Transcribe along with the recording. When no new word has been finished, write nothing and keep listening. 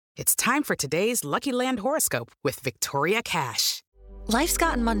It's time for today's Lucky Land horoscope with Victoria Cash. Life's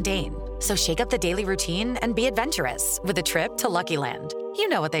gotten mundane, so shake up the daily routine and be adventurous with a trip to Lucky Land. You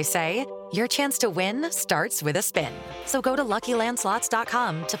know what they say, your chance to win starts with a spin. So go to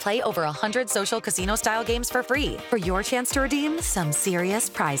LuckyLandSlots.com to play over 100 social casino-style games for free for your chance to redeem some serious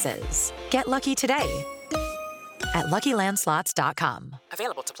prizes. Get lucky today at LuckyLandSlots.com.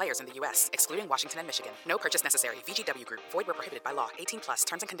 Available to players in the U.S., excluding Washington and Michigan. No purchase necessary. VGW Group. Void where prohibited by law. 18 plus.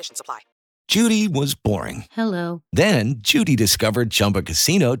 Terms and conditions apply. Judy was boring. Hello. Then Judy discovered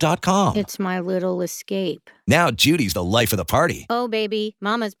ChumbaCasino.com. It's my little escape. Now Judy's the life of the party. Oh, baby,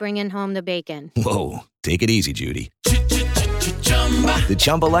 mama's bringing home the bacon. Whoa, take it easy, Judy. The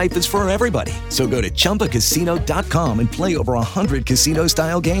Chumba life is for everybody. So go to ChumbaCasino.com and play over 100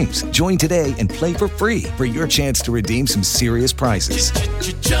 casino-style games. Join today and play for free for your chance to redeem some serious prizes.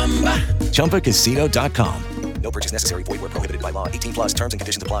 ChumbaCasino.com. No purchase necessary. Void where prohibited by law. 18 plus terms and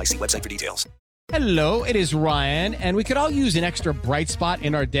conditions apply. See website for details. Hello, it is Ryan, and we could all use an extra bright spot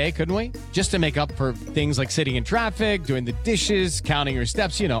in our day, couldn't we? Just to make up for things like sitting in traffic, doing the dishes, counting your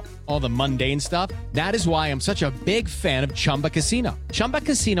steps, you know, all the mundane stuff. That is why I'm such a big fan of Chumba Casino. Chumba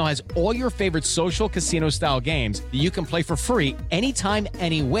Casino has all your favorite social casino-style games that you can play for free anytime,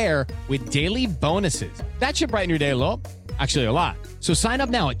 anywhere with daily bonuses. That should brighten your day a little. Actually, a lot. So sign up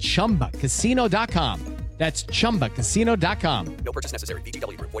now at ChumbaCasino.com. That's ChumbaCasino.com. No purchase necessary.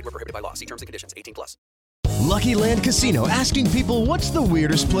 VGW Group. Void where prohibited by law. See terms and conditions. 18 plus. Lucky Land Casino, asking people, what's the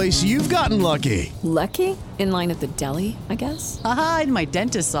weirdest place you've gotten lucky? Lucky? In line at the deli, I guess? Aha, in my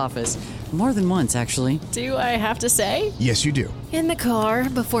dentist's office. More than once, actually. Do I have to say? Yes, you do. In the car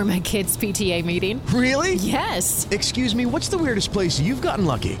before my kids' PTA meeting. Really? Yes. Excuse me, what's the weirdest place you've gotten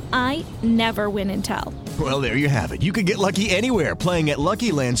lucky? I never win and tell. Well, there you have it. You can get lucky anywhere, playing at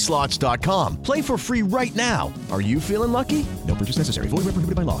LuckyLandSlots.com. Play for free right now. Are you feeling lucky? No purchase necessary. Void where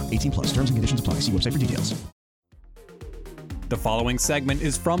prohibited by law. 18 plus. Terms and conditions apply. See website for details. The following segment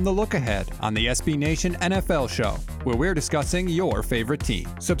is from The Look Ahead on the SB Nation NFL Show, where we're discussing your favorite team.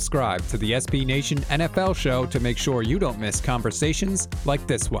 Subscribe to the SB Nation NFL Show to make sure you don't miss conversations like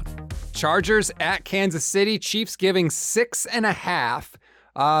this one. Chargers at Kansas City, Chiefs giving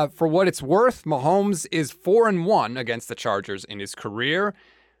 6.5. For what it's worth, Mahomes is 4-1 against the Chargers in his career.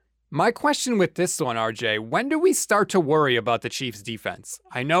 My question with this one, RJ, when do we start to worry about the Chiefs' defense?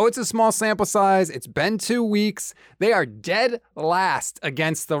 I know it's a small sample size. It's been 2 weeks. They are dead last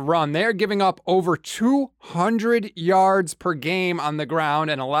against the run. They're giving up over 200 yards per game on the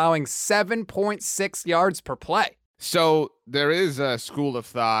ground and allowing 7.6 yards per play. So there is a school of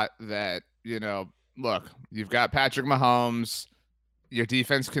thought that, look, you've got Patrick Mahomes. Your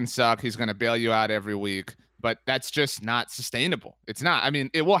defense can suck. He's going to bail you out every week. But that's just not sustainable. It's not. I mean,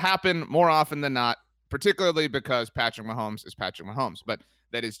 it will happen more often than not, particularly because Patrick Mahomes is Patrick Mahomes. But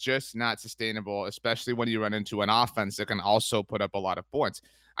that is just not sustainable, especially when you run into an offense that can also put up a lot of points.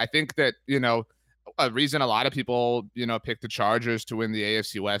 I think that, a reason a lot of people, picked the Chargers to win the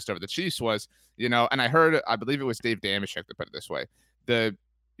AFC West over the Chiefs was, and I believe it was Dave Damashek that put it this way.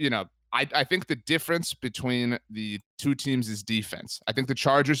 I think the difference between the two teams is defense. I think the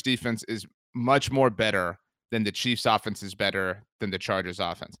Chargers defense is much more better than the Chiefs offense is better than the Chargers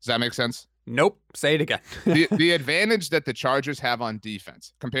offense. Does that make sense? Nope. Say it again. the advantage that the Chargers have on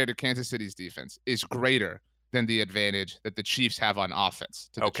defense compared to Kansas City's defense is greater than the advantage that the Chiefs have on offense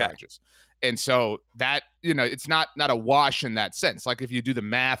to the Chargers. And so that, it's not a wash in that sense. Like if you do the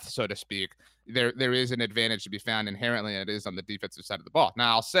math, so to speak, there is an advantage to be found inherently, and it is on the defensive side of the ball.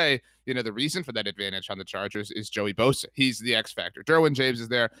 Now, I'll say, the reason for that advantage on the Chargers is Joey Bosa. He's the X factor. Derwin James is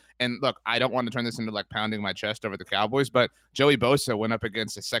there. And look, I don't want to turn this into like pounding my chest over the Cowboys, but Joey Bosa went up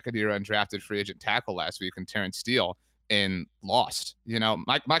against a second-year undrafted free agent tackle last week in Terrence Steele and lost.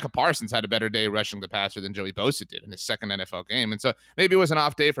 Micah Parsons had a better day rushing the passer than Joey Bosa did in his second NFL game. And so maybe it was an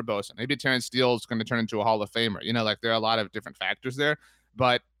off day for Bosa. Maybe Terrence Steele is going to turn into a Hall of Famer. There are a lot of different factors there.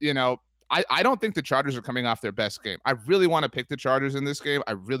 But, I don't think the Chargers are coming off their best game. I really want to pick the Chargers in this game.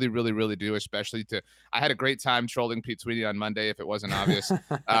 I really, really, really do, especially I had a great time trolling Pete Sweeney on Monday, if it wasn't obvious.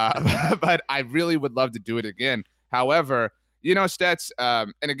 But I really would love to do it again. However, Stets,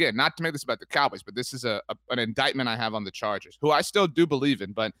 and again, not to make this about the Cowboys, but this is an indictment I have on the Chargers, who I still do believe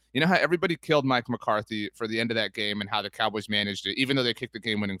in. But you know how everybody killed Mike McCarthy for the end of that game and how the Cowboys managed it, even though they kicked the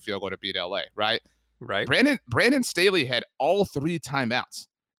game-winning field goal to beat LA, right? Right. Brandon Staley had all 3 timeouts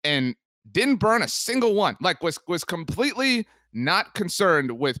and didn't burn a single one, was completely not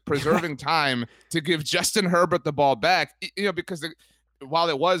concerned with preserving time to give Justin Herbert the ball back, because while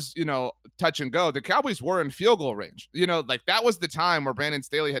it was, touch and go, the Cowboys were in field goal range. That was the time where Brandon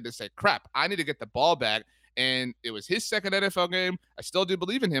Staley had to say, crap, I need to get the ball back. And it was his second NFL game. I still do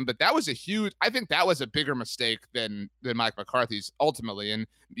believe in him, but that was I think that was a bigger mistake than Mike McCarthy's ultimately. And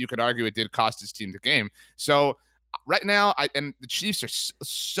you could argue it did cost his team the game. So right now, and the Chiefs are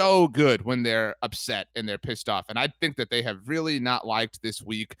so good when they're upset and they're pissed off. And I think that they have really not liked this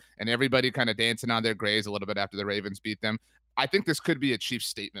week, and everybody kind of dancing on their graves a little bit after the Ravens beat them. I think this could be a Chiefs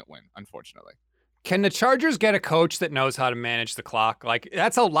statement win, unfortunately. Can the Chargers get a coach that knows how to manage the clock? Like,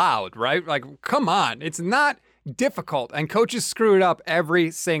 that's allowed, right? Like, come on. It's not difficult, and coaches screw it up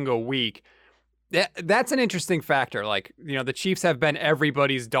every single week. That's an interesting factor. Like, the Chiefs have been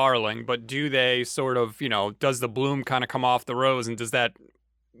everybody's darling, but do they sort of, does the bloom kind of come off the rose, and does that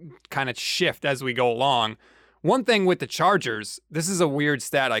kind of shift as we go along? One thing with the Chargers, this is a weird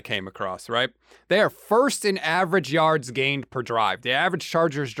stat I came across, right? They are first in average yards gained per drive. The average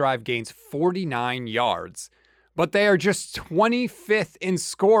Chargers drive gains 49 yards, but they are just 25th in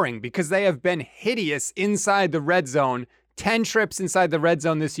scoring because they have been hideous inside the red zone. 10 trips inside the red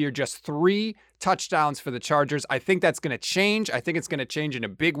zone this year, just 3 touchdowns for the Chargers. I think that's going to change. I think it's going to change in a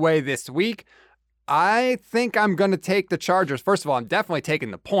big way this week. I think I'm going to take the Chargers. First of all, I'm definitely taking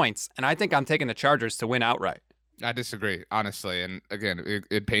the points, and I think I'm taking the Chargers to win outright. I disagree, honestly. And again,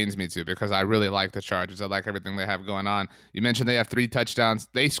 it pains me too because I really like the Chargers. I like everything they have going on. You mentioned they have 3 touchdowns.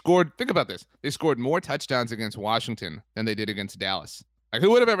 Think about this. They scored more touchdowns against Washington than they did against Dallas. Like, who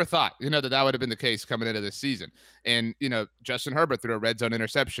would have ever thought, that would have been the case coming into this season? And, Justin Herbert threw a red zone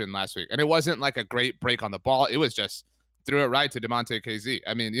interception last week. And it wasn't like a great break on the ball. It was just threw it right to Damontae Kazee.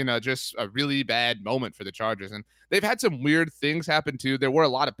 I mean, just a really bad moment for the Chargers. And they've had some weird things happen too. There were a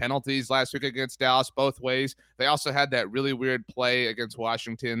lot of penalties last week against Dallas both ways. They also had that really weird play against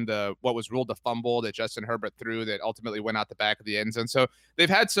Washington, what was ruled a fumble that Justin Herbert threw that ultimately went out the back of the end zone. So they've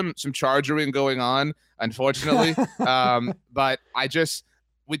had some chargering going on, unfortunately. But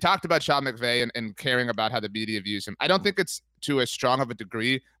we talked about Sean McVay and caring about how the media views him. I don't think it's to as strong of a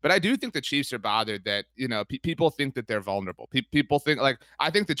degree, but I do think the Chiefs are bothered that, people think that they're vulnerable. People think I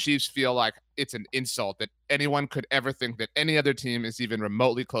think the Chiefs feel like it's an insult that anyone could ever think that any other team is even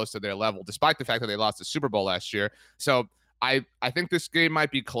remotely close to their level, despite the fact that they lost the Super Bowl last year. So I think this game might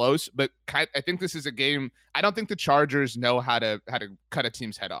be close, but I think this is a game. I don't think the Chargers know how to cut a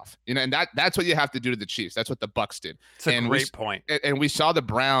team's head off, and that's what you have to do to the Chiefs. That's what the Bucs did. It's a great point. And we saw the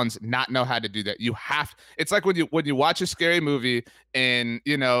Browns not know how to do that. It's like when you watch a scary movie and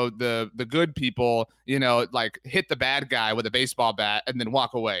the good people hit the bad guy with a baseball bat and then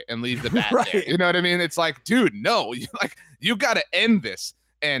walk away and leave the bat right there. You know what I mean? It's like, dude, no, you got to end this.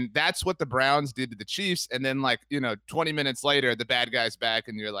 And that's what the Browns did to the Chiefs. And then 20 minutes later, the bad guy's back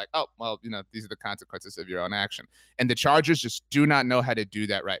and you're like, oh, well, these are the consequences of your own action. And the Chargers just do not know how to do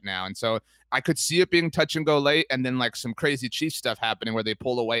that right now. And so I could see it being touch and go late and then some crazy Chiefs stuff happening where they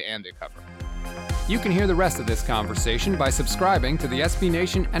pull away and they cover. You can hear the rest of this conversation by subscribing to the SB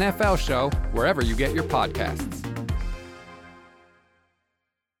Nation NFL show wherever you get your podcasts.